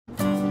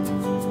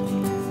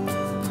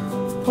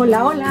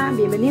Hola, hola,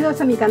 bienvenidos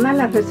a mi canal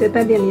Las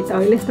Recetas de Anita.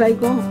 Hoy les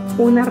traigo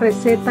una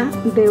receta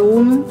de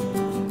un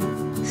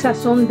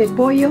sazón de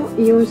pollo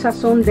y un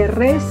sazón de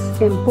res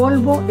en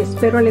polvo.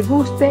 Espero les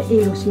guste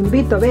y los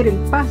invito a ver el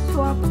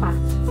paso a paso.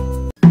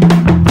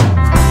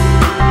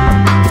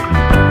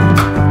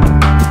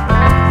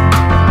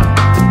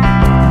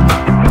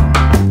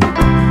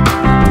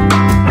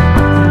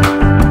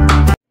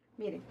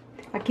 Miren,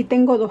 aquí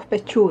tengo dos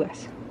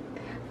pechugas.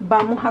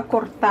 Vamos a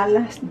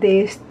cortarlas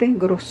de este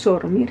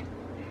grosor, miren.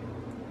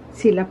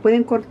 Si la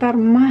pueden cortar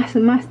más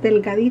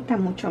delgadita,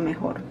 mucho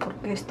mejor,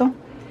 porque esto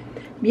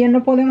bien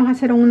lo podemos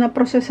hacer en una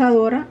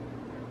procesadora,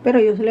 pero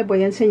yo les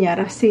voy a enseñar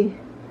así,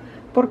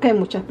 porque hay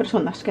muchas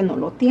personas que no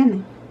lo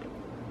tienen.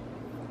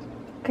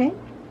 Ok,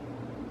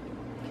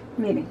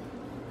 miren,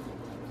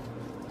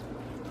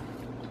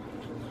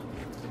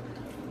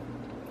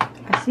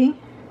 así.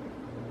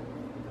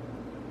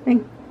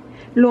 Ven,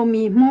 lo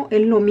mismo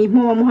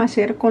vamos a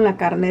hacer con la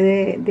carne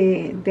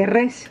de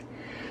res.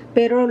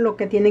 Pero lo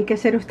que tienen que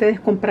hacer ustedes es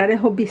comprar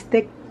esos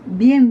bistecs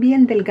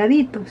bien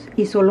delgaditos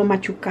y solo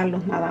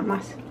machucarlos nada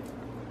más.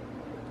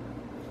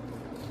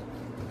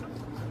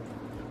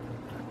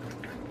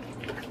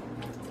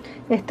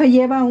 Esto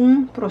lleva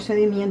un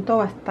procedimiento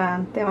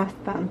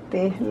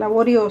bastante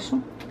laborioso,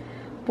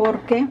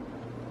 porque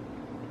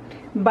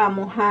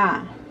vamos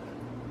a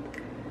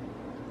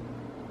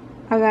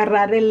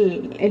agarrar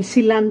el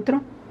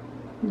cilantro.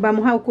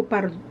 Vamos a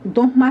ocupar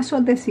 2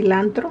 mazos de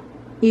cilantro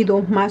y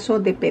 2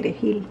 mazos de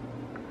perejil.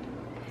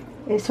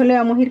 Eso le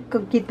vamos a ir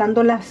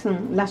quitando las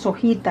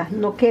hojitas.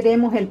 No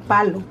queremos el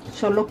palo,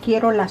 solo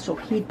quiero las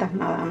hojitas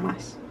nada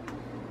más.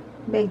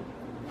 Ven,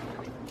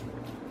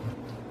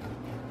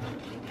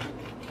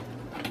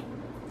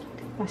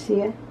 así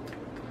es.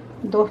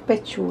 2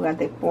 pechugas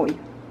de pollo.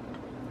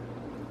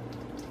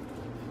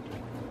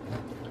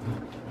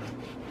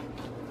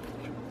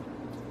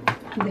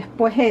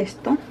 Después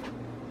esto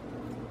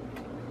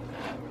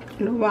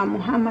lo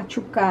vamos a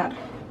machucar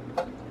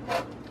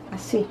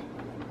así.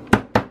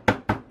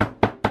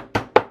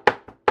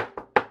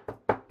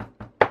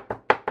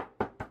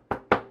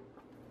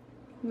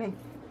 Ven,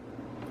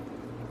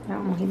 la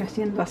vamos a ir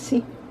haciendo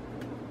así.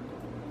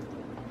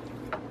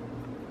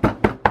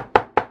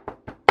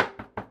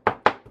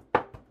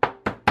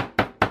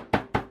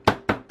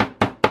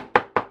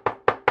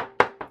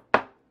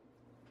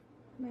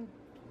 Ven.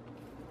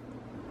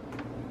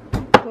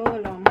 Todo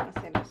lo vamos a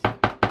hacer así.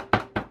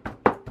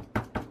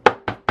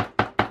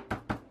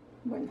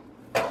 Bueno,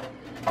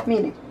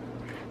 miren,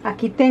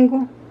 aquí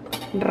tengo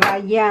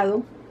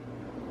rallado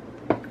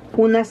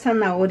una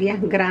zanahoria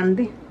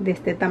grande de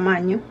este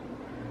tamaño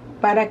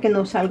para que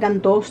nos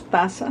salgan 2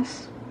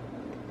 tazas,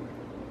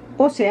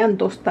 o sean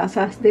 2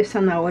 tazas de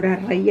zanahoria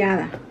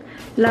rallada.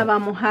 La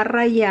vamos a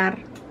rallar.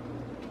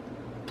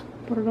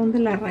 ¿Por dónde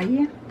la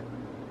rayé?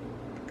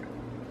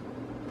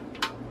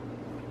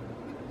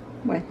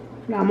 Bueno,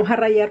 la vamos a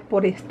rallar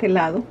por este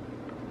lado,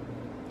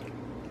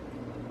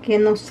 que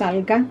nos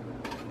salga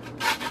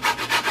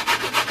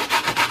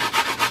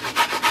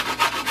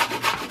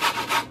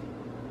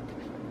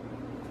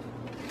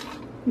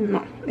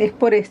no, es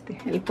por este,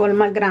 el col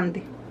más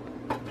grande.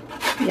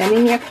 Ya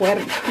ni me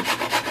acuerdo.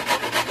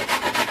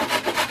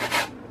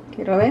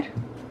 Quiero ver.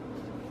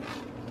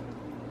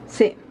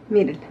 Sí,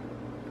 miren.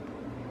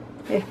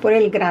 Es por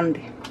el grande.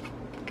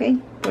 Ok,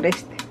 por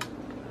este.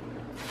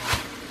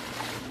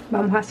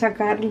 Vamos a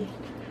sacar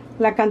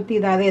la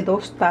cantidad de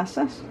 2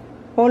 tazas.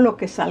 O lo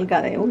que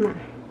salga de una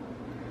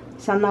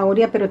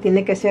zanahoria, pero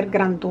tiene que ser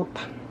grandota.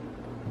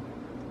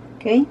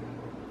 Ok.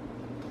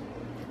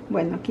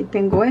 Bueno, aquí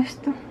tengo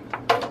esto.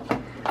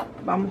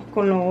 Vamos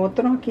con lo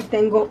otro. Aquí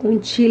tengo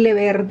un chile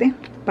verde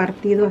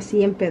partido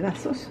así en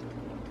pedazos.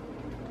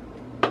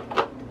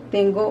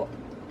 Tengo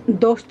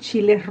 2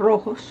 chiles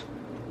rojos.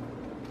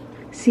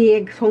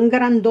 Si son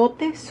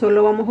grandotes,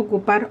 solo vamos a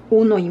ocupar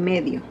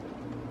 1,5.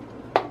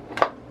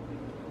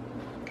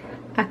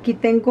 Aquí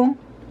tengo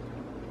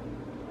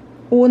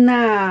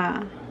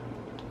una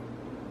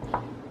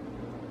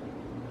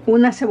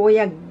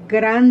cebolla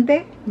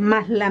grande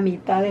más la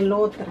mitad de la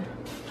otra.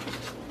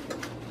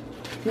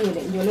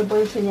 Miren, yo les voy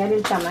a enseñar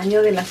el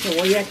tamaño de la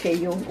cebolla que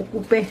yo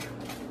ocupé.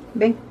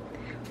 Ven,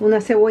 una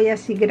cebolla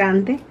así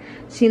grande.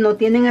 Si no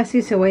tienen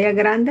así cebolla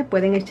grande,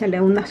 pueden echarle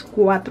unas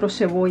 4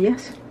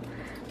 cebollas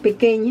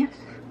pequeñas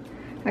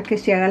a que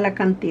se haga la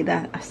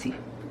cantidad así.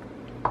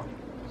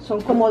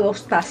 Son como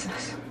 2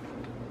 tazas.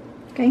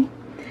 ¿Ok?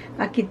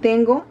 Aquí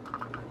tengo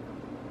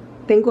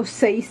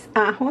 6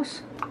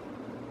 ajos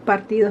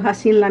partidos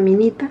así en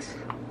laminitas.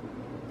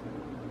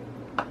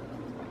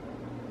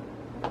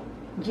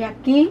 Y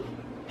aquí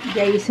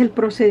ya hice el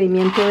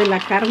procedimiento de la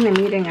carne.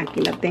 Miren,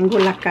 aquí la tengo,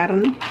 la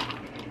carne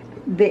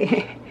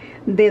de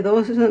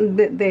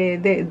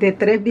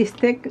 3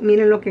 bistecs.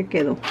 Miren lo que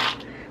quedó,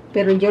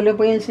 pero yo les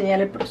voy a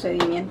enseñar el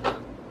procedimiento.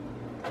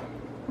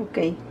 Ok,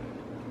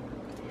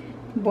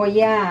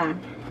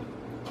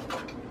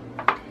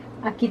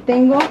 aquí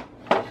tengo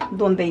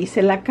donde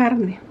hice la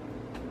carne,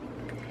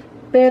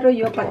 pero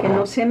yo, para que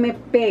no se me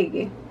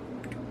pegue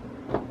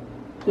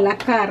la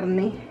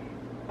carne,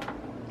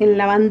 en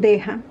la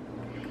bandeja,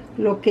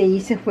 lo que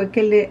hice fue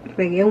que le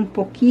regué un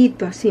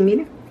poquito, así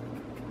miren,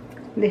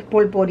 le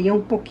espolvoreé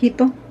un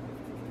poquito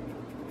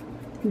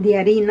de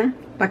harina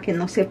para que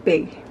no se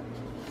pegue.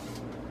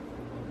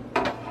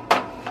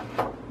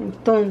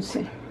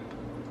 Entonces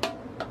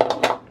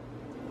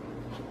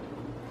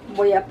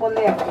voy a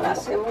poner la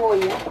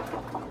cebolla,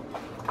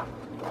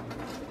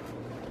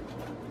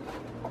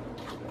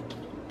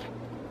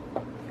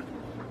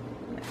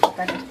 voy a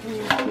quitar esto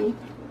de aquí.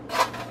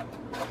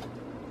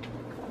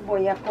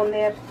 Voy a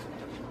poner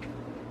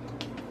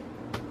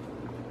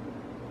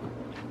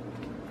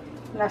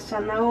la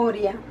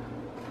zanahoria,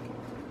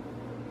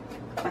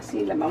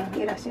 así la vamos a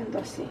ir haciendo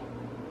así.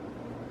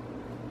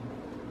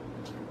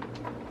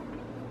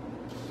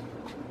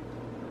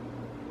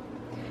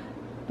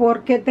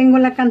 ¿Por qué tengo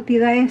la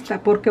cantidad esta?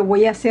 Porque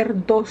voy a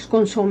hacer 2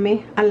 consomés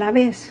a la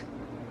vez.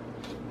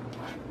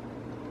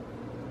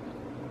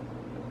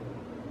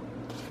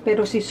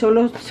 Pero si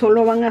solo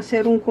van a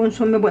hacer un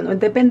consomé, bueno,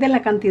 depende de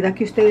la cantidad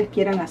que ustedes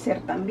quieran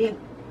hacer también.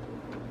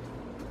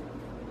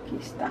 Aquí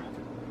está.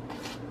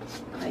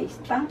 Ahí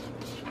está.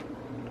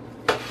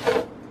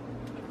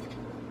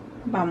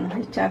 Vamos a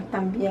echar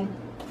también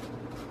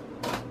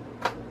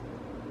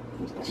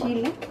el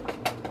chile.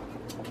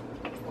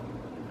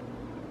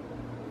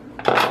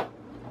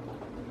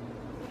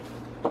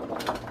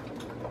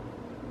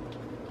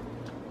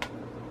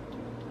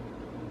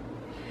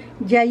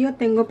 Ya yo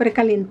tengo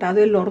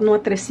precalentado el horno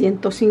a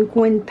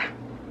 350.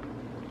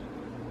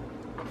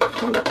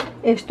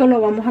 Esto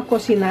lo vamos a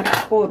cocinar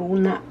por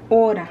 1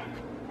 hora.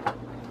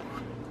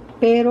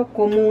 Pero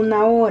como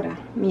 1 hora,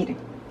 miren.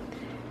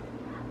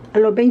 A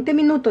los 20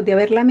 minutos de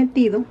haberla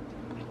metido,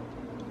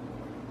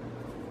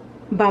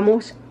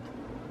 vamos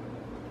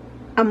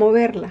a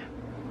moverla.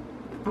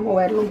 A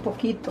moverlo un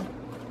poquito.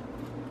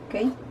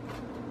 ¿Ok?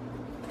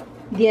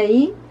 De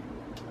ahí,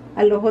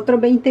 a los otros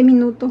 20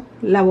 minutos,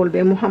 la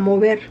volvemos a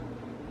mover.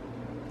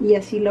 Y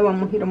así lo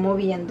vamos a ir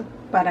moviendo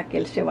para que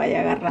él se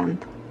vaya agarrando.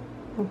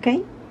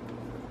 ¿Ok?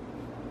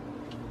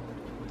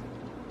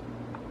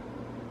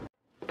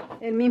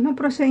 El mismo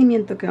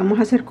procedimiento que vamos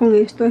a hacer con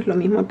esto es lo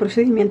mismo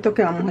procedimiento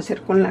que vamos a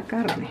hacer con la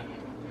carne.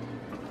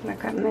 La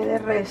carne de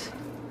res.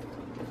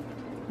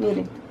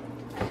 Miren,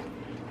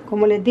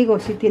 como les digo,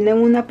 si tienen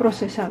una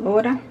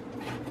procesadora,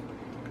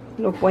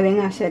 lo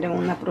pueden hacer en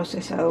una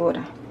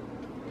procesadora.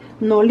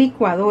 No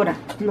licuadora,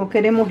 no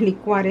queremos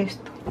licuar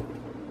esto.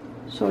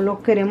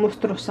 Solo queremos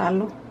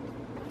trozarlo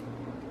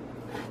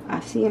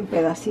así en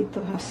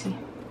pedacitos así.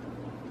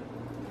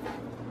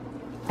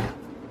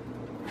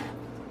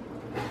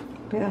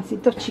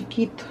 Pedacitos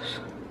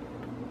chiquitos.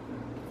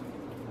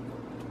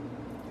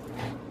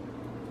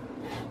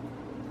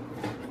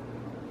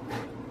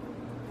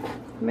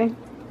 ¿Ven?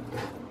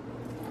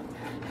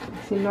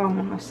 Así lo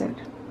vamos a hacer.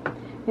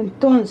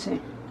 Entonces,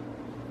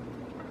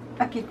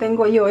 aquí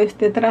tengo yo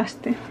este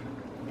traste.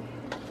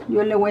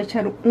 Yo le voy a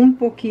echar un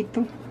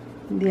poquito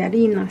de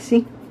harina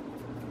así,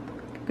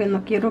 porque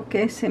no quiero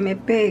que se me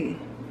pegue.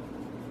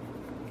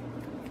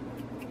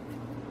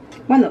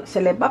 Bueno, se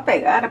les va a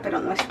pegar, pero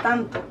no es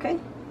tanto, ¿ok?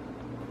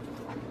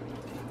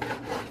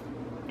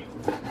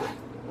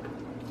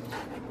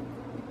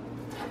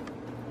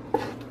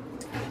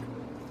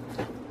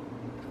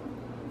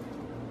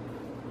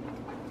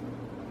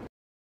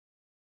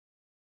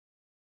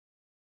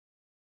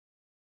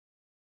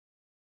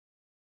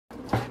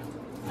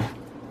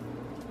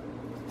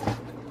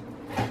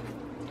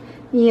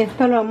 Y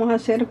esto lo vamos a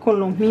hacer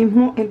con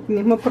el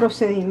mismo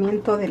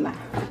procedimiento de la...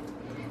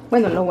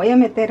 Bueno, lo voy a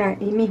meter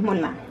ahí mismo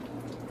en la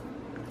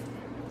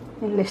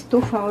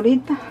estufa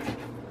ahorita,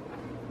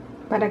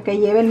 para que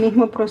lleve el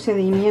mismo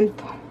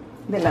procedimiento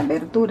de las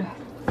verduras.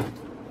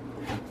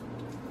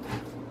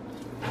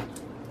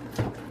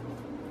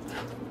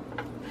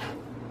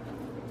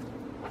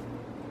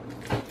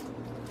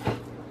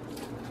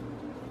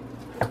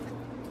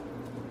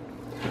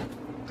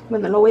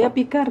 Bueno, lo voy a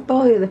picar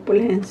todo y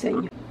después les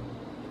enseño.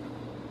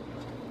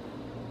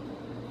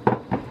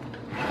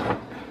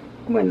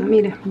 Bueno,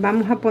 miren,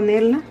 vamos a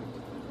ponerla.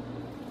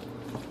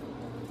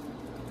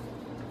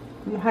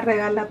 Vamos a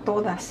regarla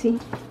toda así.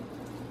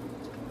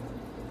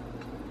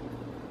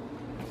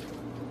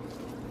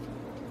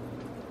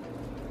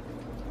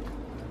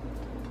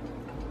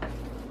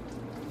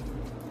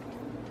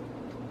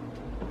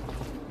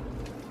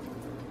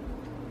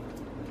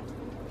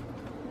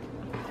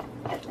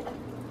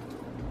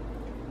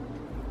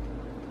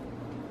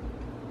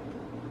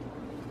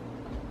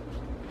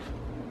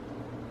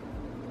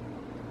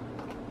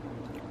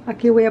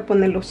 Aquí voy a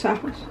poner los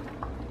ajos.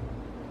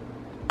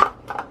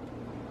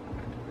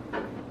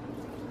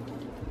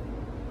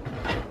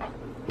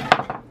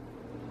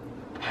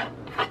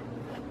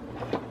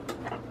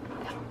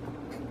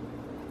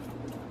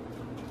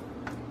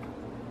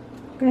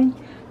 Okay.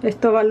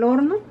 Esto va al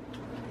horno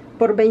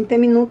por 20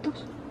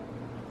 minutos.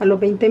 A los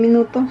 20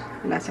 minutos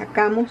la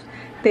sacamos.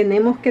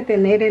 Tenemos que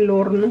tener el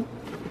horno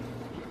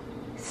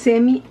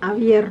semi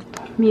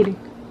abierto. Miren,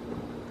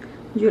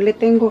 yo le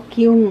tengo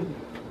aquí un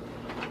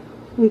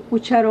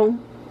cucharón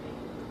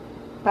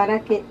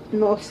para que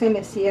no se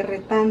me cierre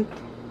tanto,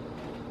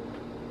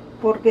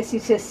 porque si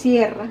se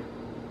cierra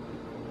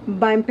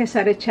va a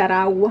empezar a echar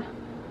agua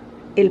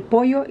el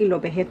pollo y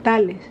los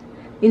vegetales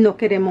y no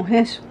queremos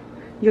eso.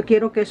 Yo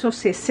quiero que eso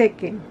se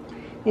seque,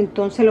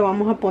 entonces lo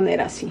vamos a poner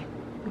así,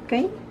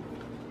 ¿ok?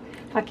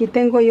 Aquí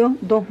tengo yo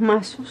 2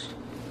 mazos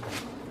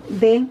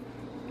de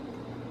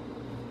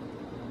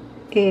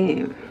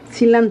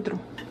cilantro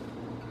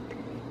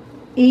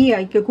y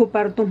hay que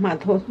ocupar 2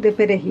 mazos de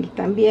perejil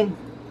también.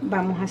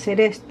 Vamos a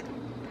hacer esto,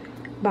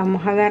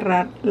 vamos a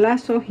agarrar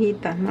las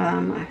hojitas nada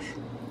más.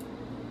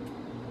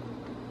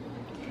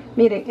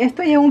 Miren,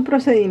 esto lleva un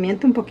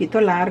procedimiento un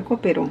poquito largo,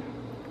 pero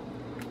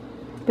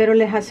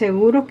les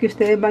aseguro que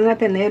ustedes van a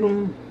tener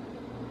un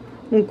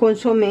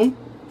consomé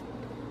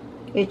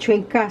hecho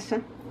en casa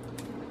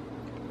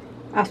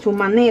a su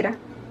manera.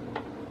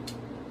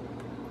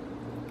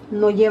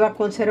 No lleva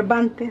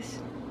conservantes.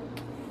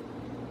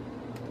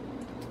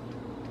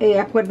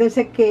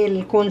 Acuérdense que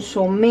el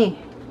consomé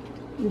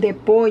de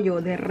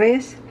pollo, de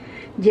res,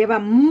 lleva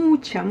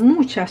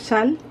mucha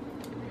sal.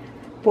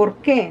 ¿Por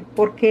qué?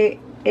 Porque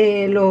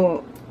el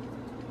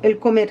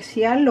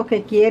comercial lo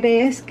que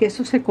quiere es que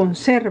eso se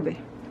conserve.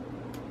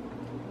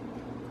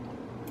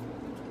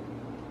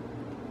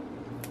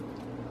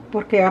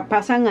 Porque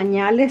pasan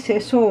añales,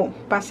 eso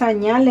pasa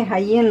añales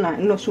ahí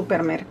en los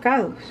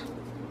supermercados.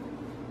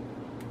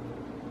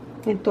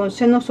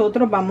 Entonces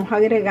nosotros vamos a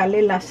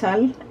agregarle la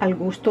sal al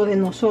gusto de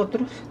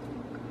nosotros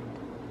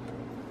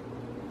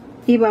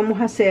y vamos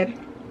a hacer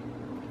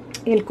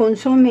el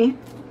consomé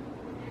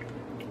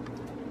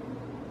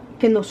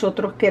que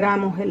nosotros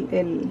queramos,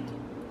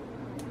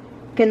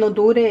 que nos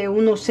dure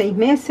unos 6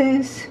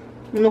 meses,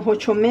 unos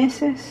 8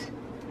 meses,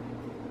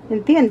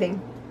 ¿entienden?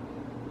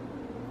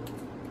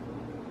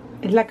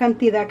 Es la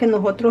cantidad que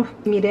nosotros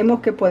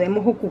miremos que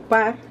podemos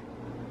ocupar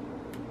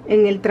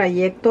en el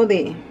trayecto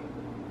de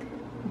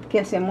que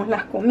hacemos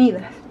las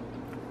comidas.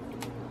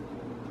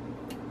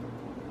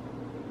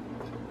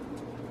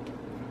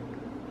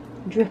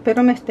 Yo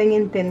espero me estén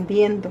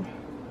entendiendo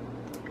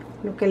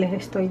lo que les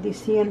estoy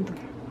diciendo.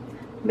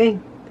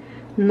 Ven,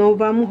 no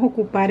vamos a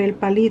ocupar el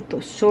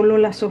palito, solo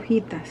las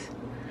hojitas,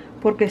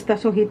 porque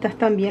estas hojitas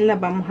también las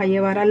vamos a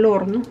llevar al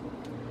horno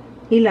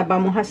y las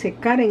vamos a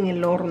secar en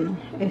el horno.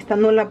 Esta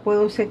no la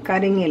puedo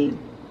secar en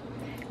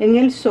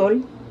el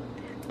sol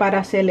para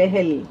hacerles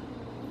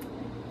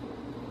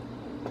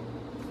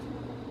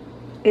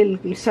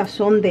el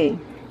sazón de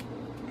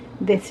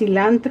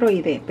cilantro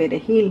y de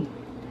perejil.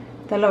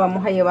 Esta la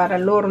vamos a llevar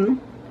al horno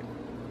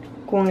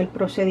con el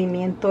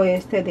procedimiento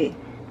este de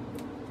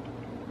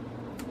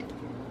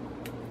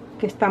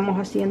que estamos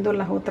haciendo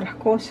las otras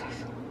cosas.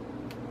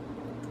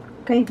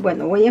 Ok,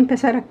 bueno, voy a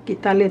empezar a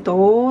quitarle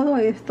todo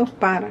esto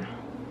para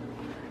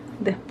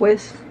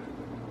después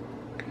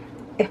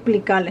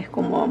explicarles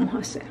cómo vamos a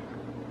hacer.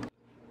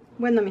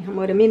 Bueno, mis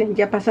amores, miren,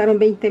 ya pasaron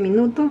 20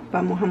 minutos.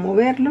 Vamos a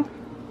moverlo.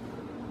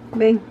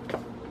 Ven,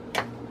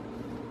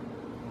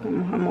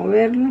 vamos a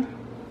moverlo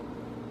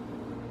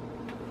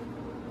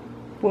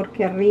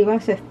porque arriba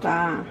se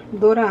está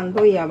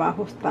dorando y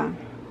abajo está.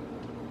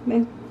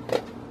 Ven,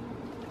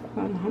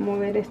 vamos a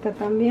mover esta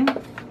también.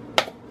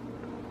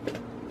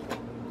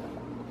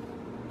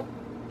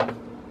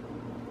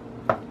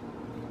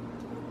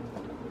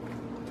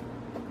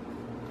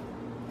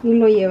 Y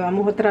lo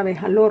llevamos otra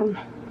vez al horno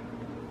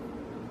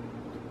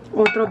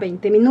otros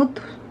 20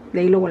 minutos. De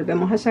ahí lo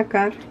volvemos a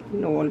sacar,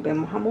 lo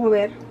volvemos a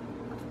mover.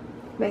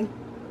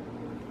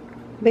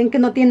 Ven que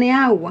no tiene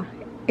agua.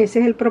 Ese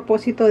es el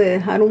propósito de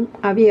dejar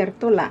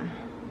abierto la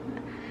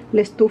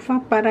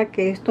estufa, para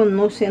que esto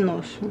no se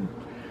nos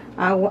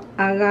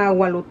haga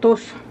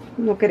agualotoso.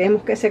 No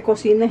queremos que se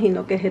cocine,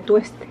 sino que se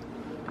tueste.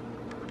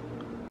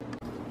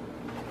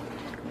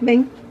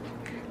 Ven,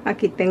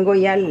 aquí tengo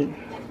ya el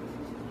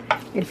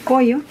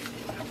pollo.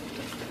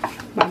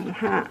 Vamos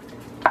a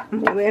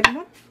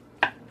moverlo.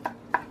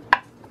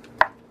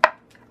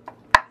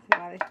 Se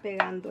va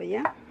despegando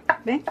ya.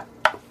 ¿Ven?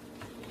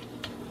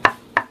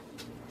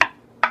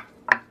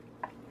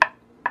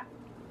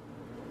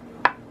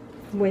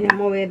 Voy a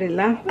mover el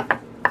ajo.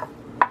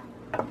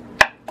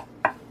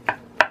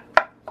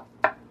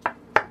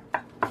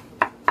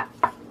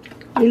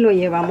 Y lo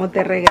llevamos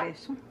de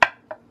regreso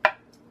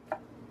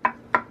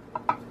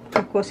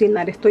a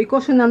cocinar. Estoy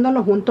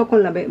cocinándolo junto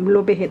con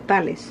los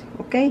vegetales,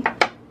 ¿ok?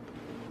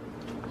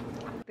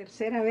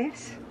 Tercera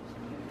vez.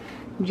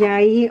 Ya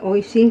ahí,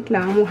 hoy sí, la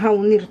vamos a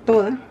unir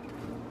toda.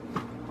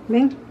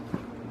 ¿Ven?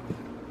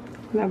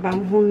 La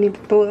vamos a unir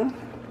toda.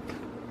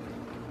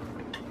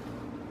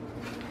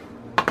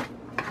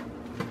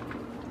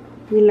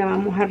 Y la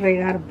vamos a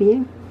regar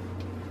bien.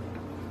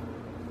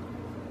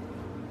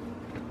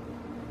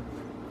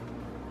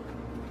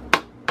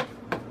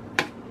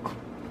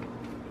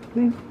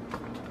 ¿Ven?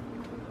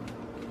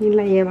 Y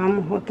la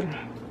llevamos otra.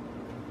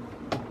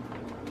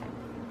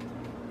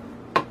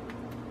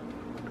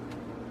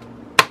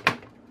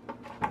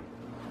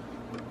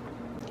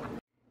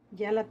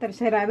 Ya la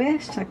tercera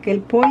vez saqué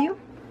el pollo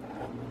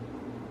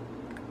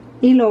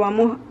y lo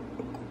vamos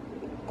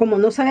como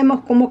no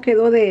sabemos cómo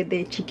quedó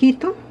de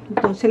chiquito,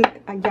 entonces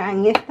allá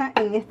en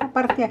esta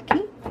parte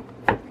aquí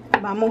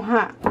vamos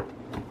a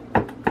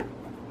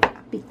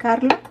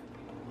picarlo.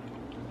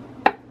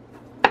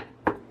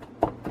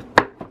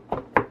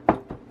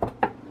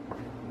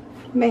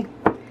 Ven,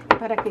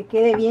 para que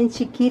quede bien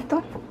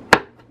chiquito.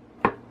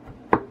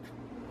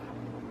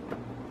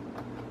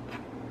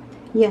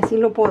 Y así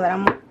lo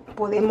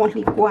podemos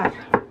licuar.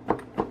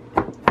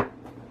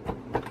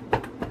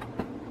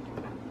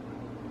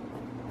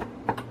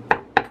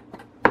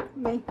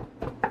 ¿Ven?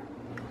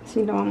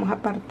 Así lo vamos a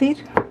partir.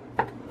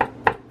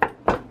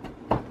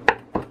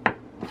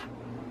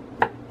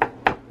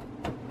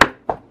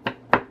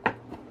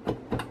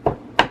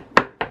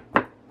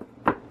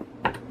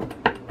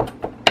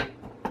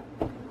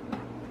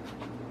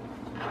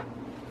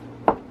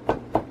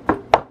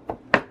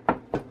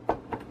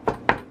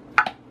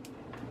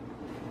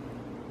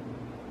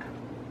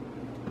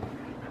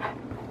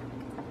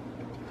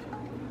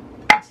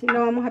 Así lo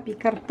vamos a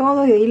picar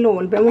todo y ahí lo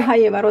volvemos a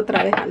llevar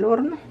otra vez al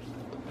horno.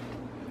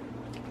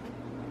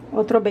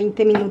 Otros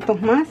 20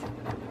 minutos más.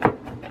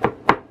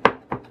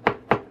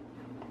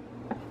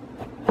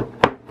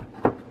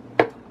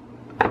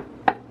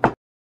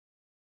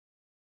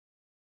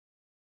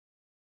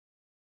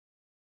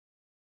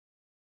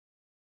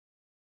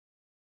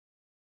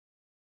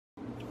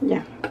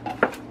 Ya.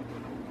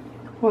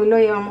 Hoy lo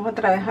llevamos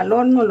otra vez al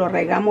horno, lo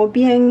regamos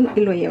bien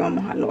y lo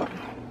llevamos al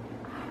horno.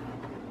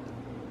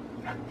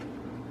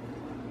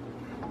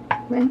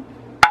 ¿Ven?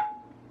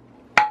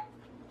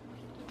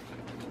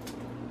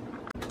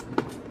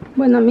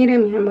 Bueno,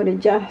 miren mis amores,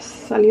 ya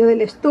salió de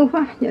la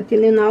estufa, ya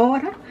tiene una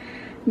hora.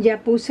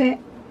 Ya puse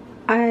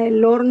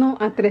el horno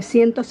a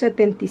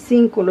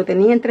 375, lo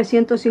tenía en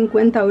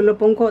 350, hoy lo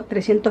pongo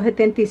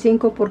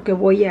 375 porque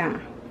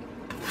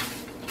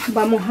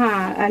vamos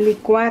a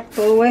licuar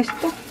todo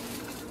esto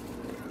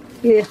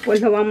y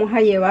después lo vamos a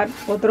llevar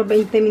otros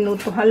 20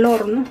 minutos al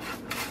horno.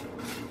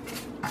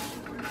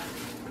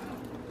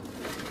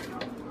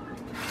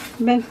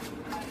 Ven,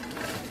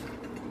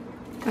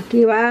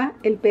 aquí va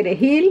el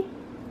perejil,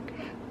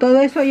 todo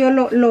eso yo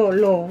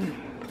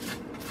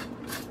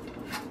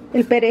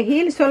el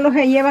perejil solo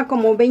se lleva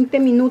como 20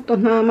 minutos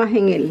nada más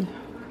en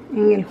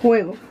el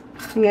fuego,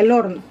 en el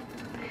horno.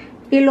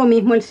 Y lo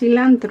mismo el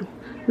cilantro,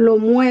 lo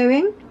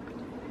mueven,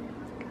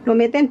 lo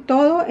meten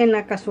todo en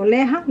la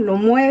cazoleja, lo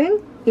mueven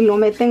y lo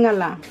meten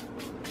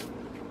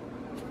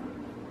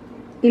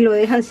y lo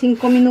dejan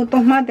 5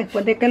 minutos más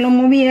después de que lo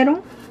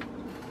movieron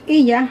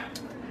y ya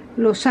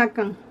lo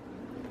sacan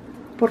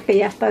porque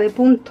ya está de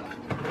punto,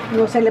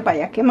 no se le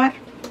vaya a quemar.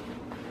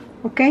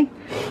 Ok,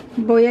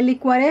 voy a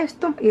licuar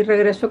esto y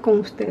regreso con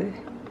ustedes.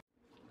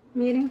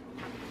 Miren,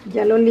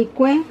 ya lo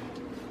licué.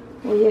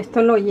 Hoy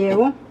esto lo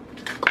llevo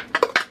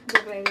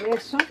de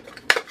regreso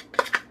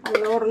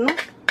al horno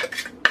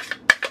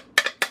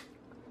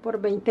por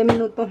 20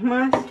 minutos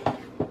más.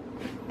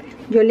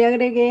 Yo le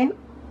agregué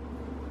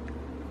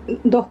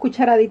 2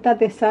 cucharaditas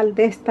de sal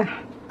de esta,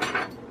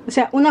 o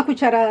sea, 1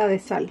 cucharada de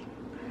sal.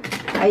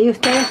 Ahí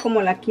ustedes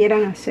como la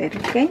quieran hacer,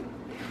 ¿ok?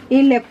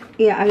 Y le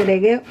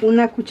agregué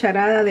 1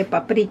 cucharada de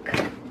paprika.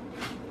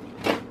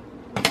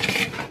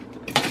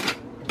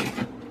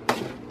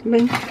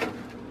 ¿Ven?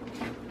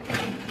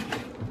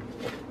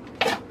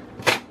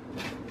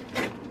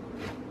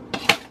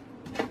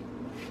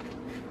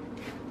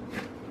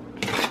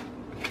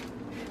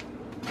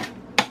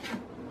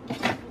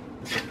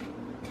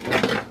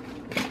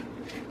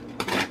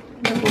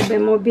 Lo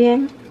volvemos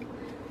bien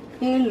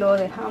y lo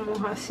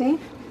dejamos así.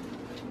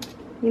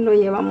 Y lo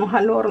llevamos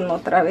al horno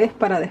otra vez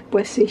para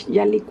después sí,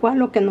 ya licuar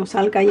lo que nos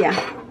salga ya.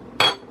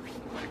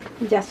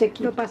 Ya sé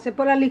que lo pasé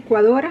por la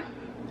licuadora,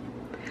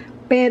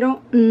 pero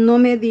no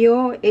me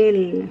dio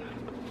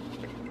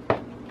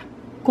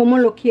como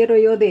lo quiero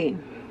yo de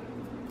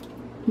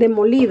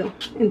molido.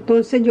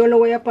 Entonces yo lo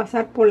voy a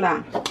pasar por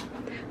la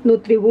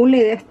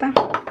Nutribully de esta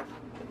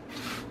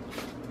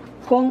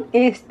con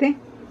este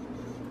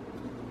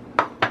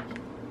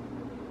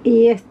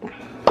y esta,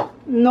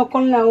 no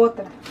con la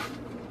otra.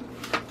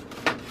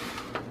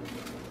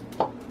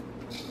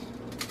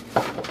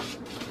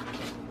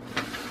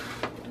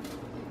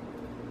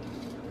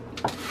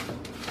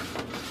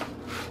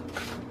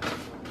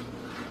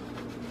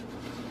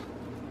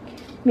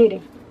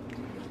 Miren,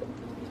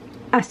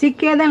 así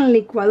queda en la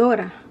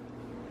licuadora,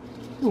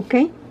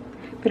 ok,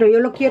 pero yo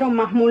lo quiero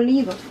más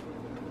molido.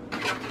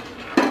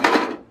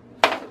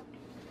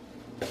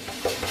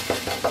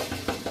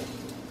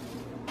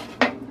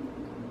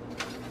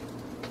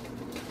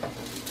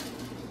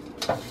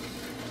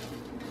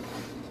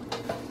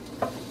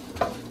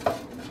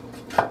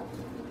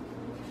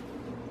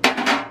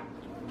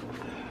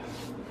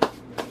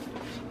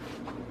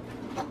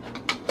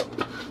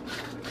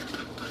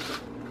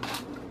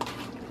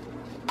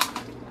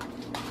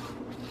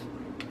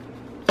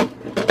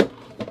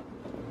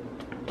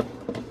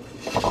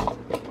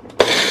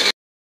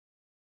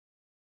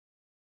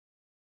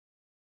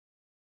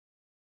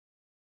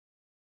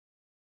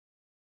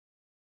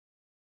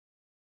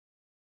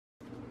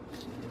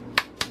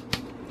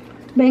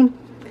 Ven,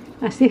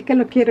 Así es que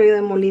lo quiero yo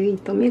de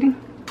molidito, miren.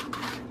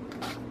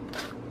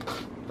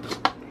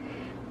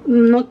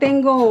 No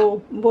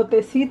tengo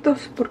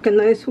botecitos porque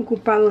no he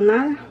desocupado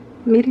nada.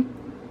 Miren.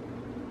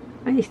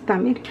 Ahí está,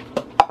 miren.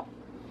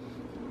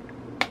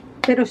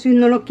 Pero si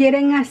no lo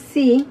quieren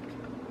así,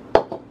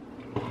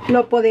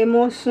 lo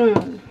podemos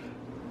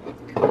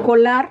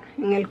colar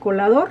en el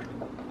colador.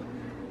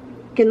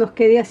 Que nos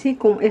quede así,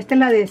 como esta es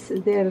la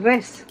de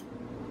res.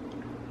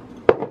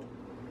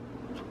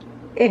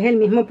 Es el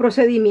mismo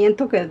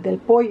procedimiento que el del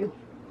pollo.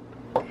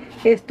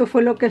 Esto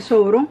fue lo que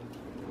sobró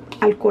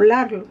al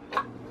colarlo.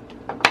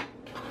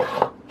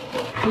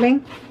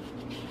 ¿Ven?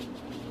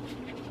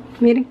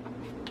 Miren.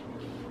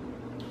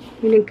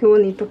 Miren qué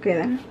bonito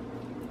queda.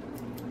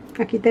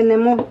 Aquí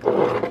tenemos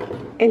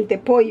el de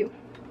pollo.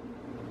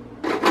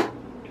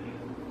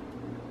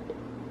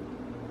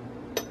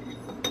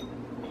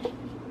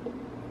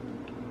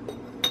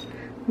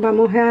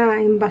 Vamos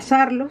a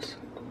envasarlos.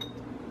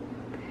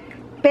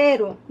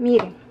 Pero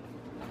miren,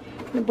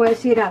 les voy a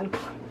decir algo.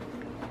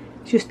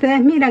 Si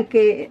ustedes miran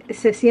que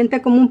se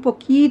siente como un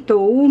poquito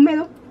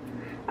húmedo,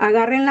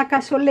 agarren la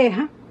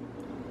cazoleja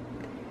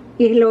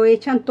y lo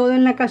echan todo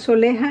en la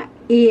cazoleja,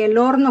 y el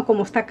horno,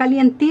 como está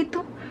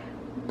calientito,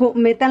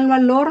 métanlo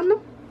al horno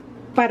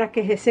para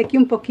que se seque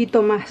un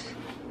poquito más,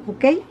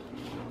 ¿ok?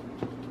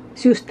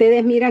 Si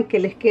ustedes miran que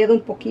les queda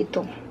un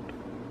poquito,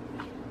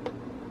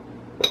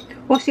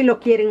 o si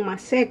lo quieren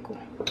más seco,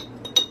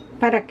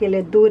 para que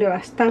les dure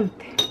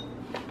bastante.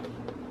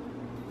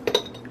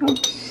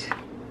 Ups.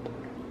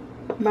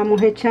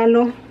 Vamos a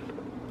echarlo,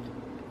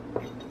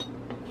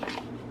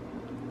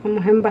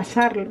 vamos a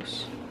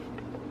envasarlos,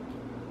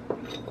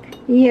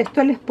 y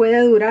esto les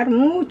puede durar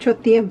mucho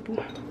tiempo.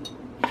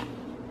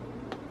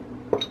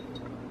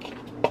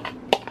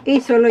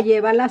 Y solo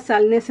lleva la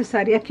sal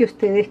necesaria que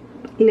ustedes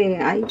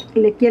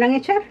le quieran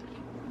echar.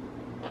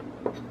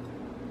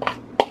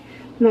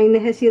 No hay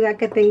necesidad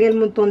que tenga el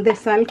montón de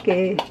sal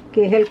que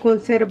es el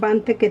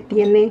conservante que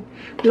tienen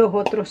los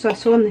otros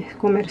sazones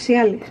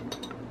comerciales.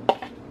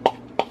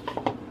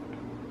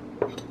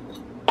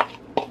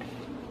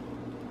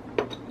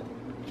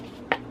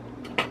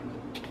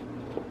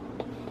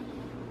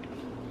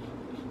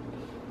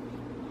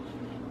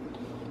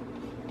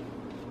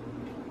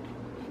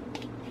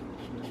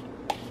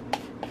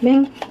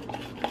 Ven,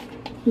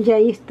 y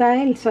ahí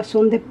está el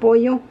sazón de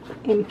pollo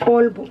en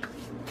polvo.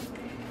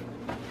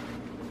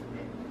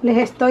 Les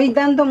estoy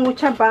dando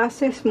muchas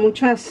bases,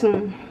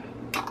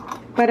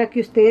 para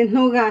que ustedes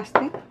no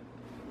gasten,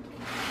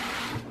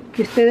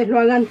 que ustedes lo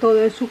hagan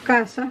todo en su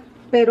casa.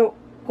 Pero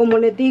como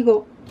les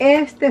digo,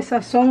 este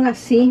sazón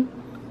así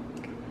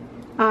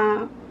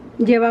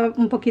lleva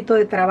un poquito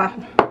de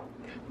trabajo.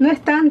 No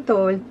es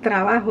tanto el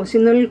trabajo,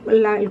 sino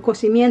el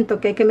cocimiento,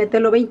 que hay que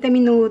meterlo 20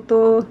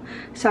 minutos,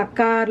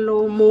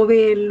 sacarlo,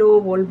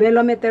 moverlo, volverlo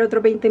a meter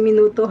otros 20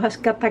 minutos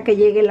hasta que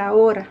llegue la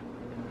hora.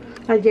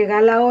 Al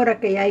llegar la hora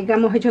que ya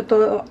hayamos hecho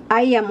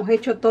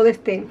todo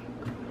este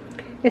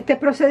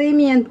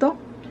procedimiento,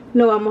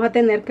 lo vamos a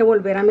tener que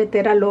volver a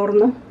meter al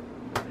horno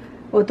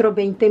otros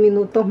 20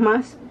 minutos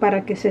más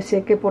para que se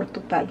seque por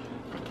total.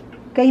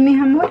 Ok,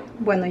 mis amores,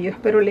 bueno, yo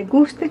espero les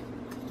guste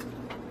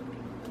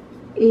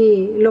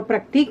y lo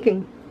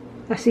practiquen.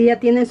 Así ya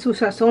tienen su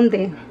sazón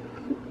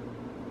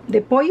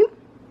de pollo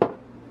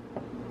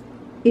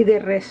y de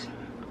res.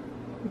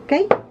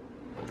 Ok,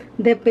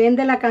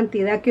 depende de la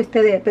cantidad que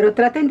ustedes, pero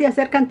traten de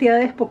hacer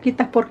cantidades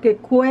poquitas porque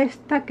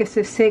cuesta que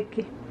se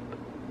seque.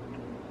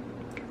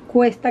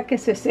 Cuesta que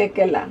se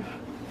seque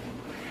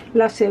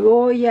la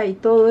cebolla y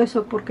todo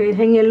eso, porque es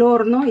en el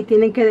horno y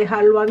tienen que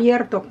dejarlo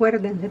abierto.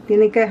 Acuérdense,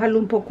 tienen que dejarlo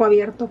un poco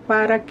abierto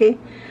para que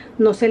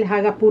no se les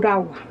haga pura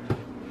agua.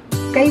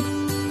 Ok,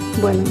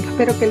 bueno,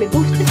 espero que les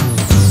guste.